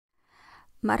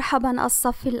مرحبا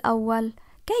الصف الأول،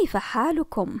 كيف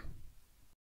حالكم؟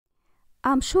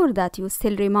 I'm sure that you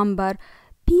still remember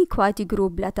Be Quiet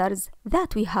group letters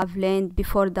that we have learned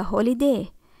before the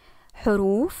holiday.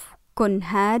 حروف كن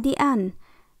هادئا.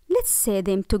 Let's say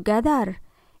them together.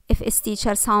 If its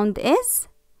teacher sound is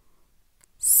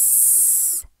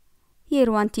S.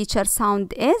 Year 1 teacher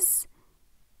sound is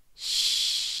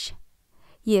Sh.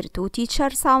 Year 2 teacher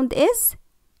sound is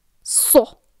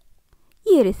So.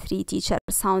 Year 3 teacher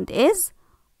sound is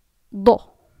ض.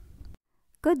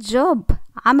 Good job.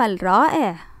 عمل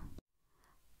رائع.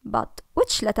 But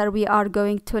which letter we are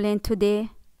going to learn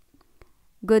today?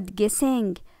 Good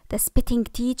guessing. The spitting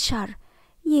teacher.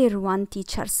 Year 1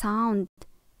 teacher sound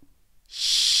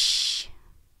Sh.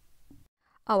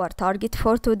 Our target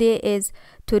for today is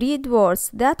to read words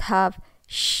that have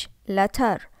sh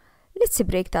letter. Let's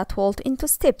break that word into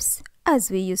steps as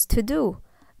we used to do.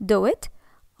 Do it.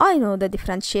 I know the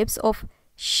different shapes of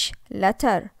sh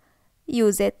letter.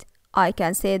 Use it. I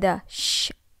can say the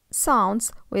sh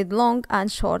sounds with long and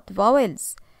short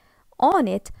vowels. On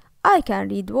it, I can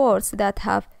read words that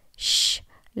have sh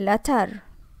letter.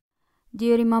 Do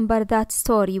you remember that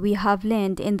story we have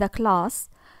learned in the class?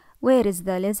 Where is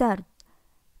the lizard?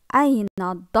 أين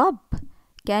الضب?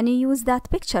 Can you use that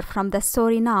picture from the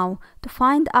story now to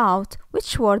find out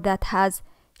which word that has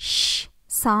sh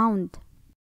sound?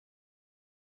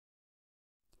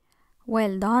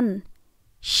 Well done.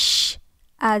 Sh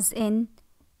as in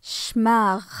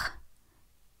shmag.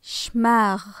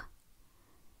 Shmag.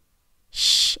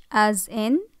 Sh as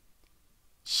in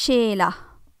shela.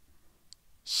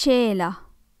 Shela.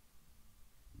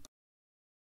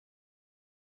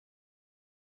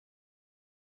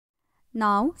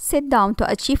 Now sit down to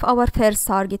achieve our first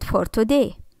target for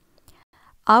today.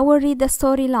 I will read the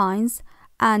storylines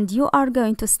and you are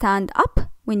going to stand up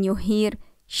when you hear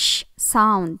sh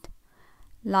sound.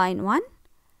 Line 1.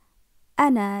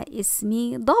 أنا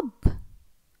اسمي ضب.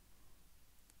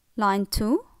 Line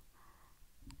 2.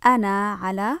 أنا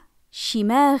على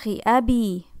شماغ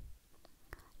أبي.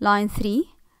 Line 3.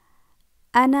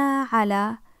 أنا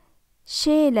على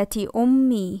شيلة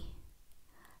أمي.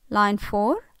 Line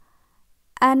 4.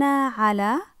 أنا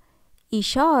على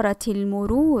إشارة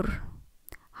المرور.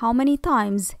 How many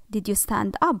times did you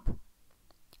stand up?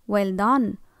 Well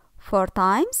done. 4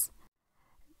 times.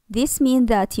 This means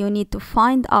that you need to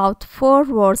find out 4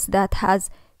 words that has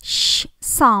sh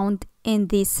sound in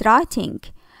this writing.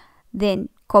 Then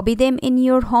copy them in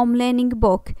your home learning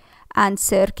book and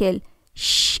circle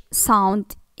sh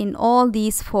sound in all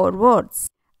these 4 words.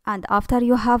 And after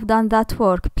you have done that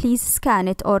work, please scan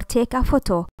it or take a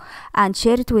photo and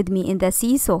share it with me in the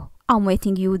seesaw. I'm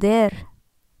waiting you there.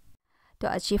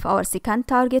 To achieve our second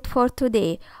target for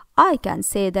today, I can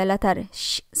say the letter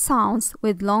sh sounds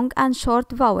with long and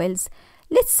short vowels.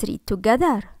 Let's read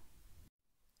together.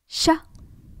 Sha,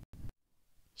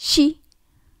 shi,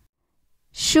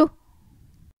 shu,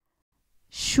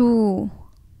 shu,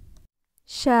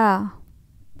 sha,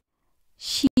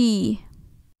 shi,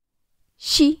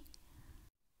 she,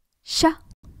 sha,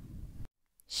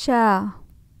 sha.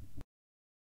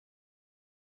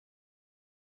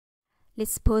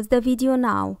 Let's pause the video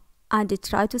now and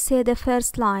try to say the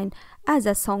first line as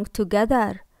a song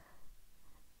together.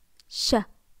 Sha,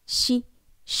 shi,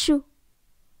 shu,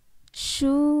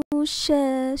 shu,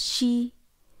 sha, shi,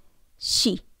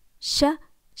 sha,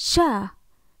 sha.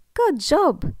 Good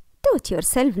job. Do it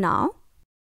yourself now.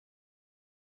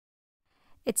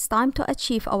 It's time to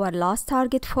achieve our last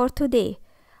target for today.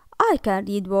 I can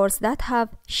read words that have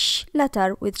sh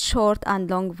letter with short and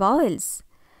long vowels.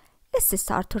 Let's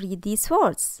start to read these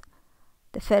words.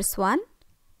 The first one,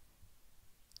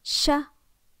 sha,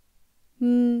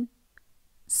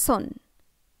 sun,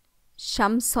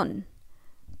 shamsun,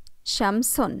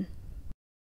 shamsun.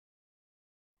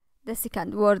 The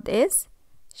second word is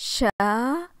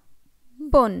shabun,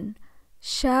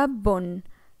 shabun,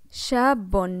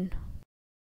 shabun.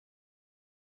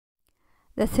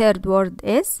 The third word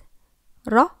is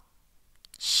rashidun,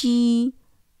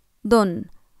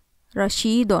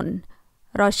 rashidun,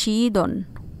 rashidun.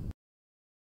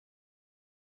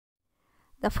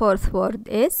 The fourth word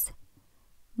is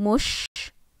mushmushun,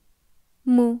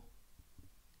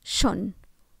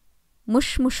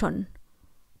 mushmushun,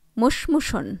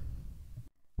 mushmushun.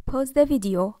 Pause the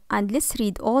video and let's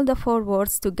read all the 4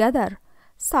 words together,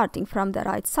 starting from the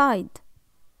right side.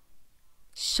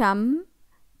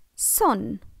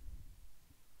 Shamsun,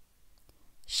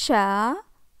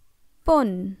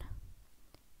 shabun,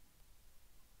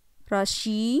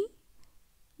 rashidun,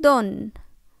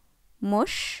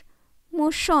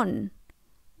 mushmushun.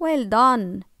 Well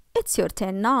done. It's your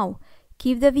turn now.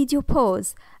 Keep the video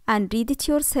pause and read it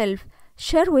yourself.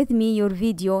 Share with me your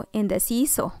video in the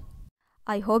seesaw.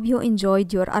 I hope you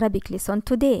enjoyed your Arabic lesson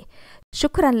today.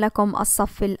 شكرا لكم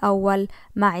الصف الأول.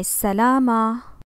 مع السلامة.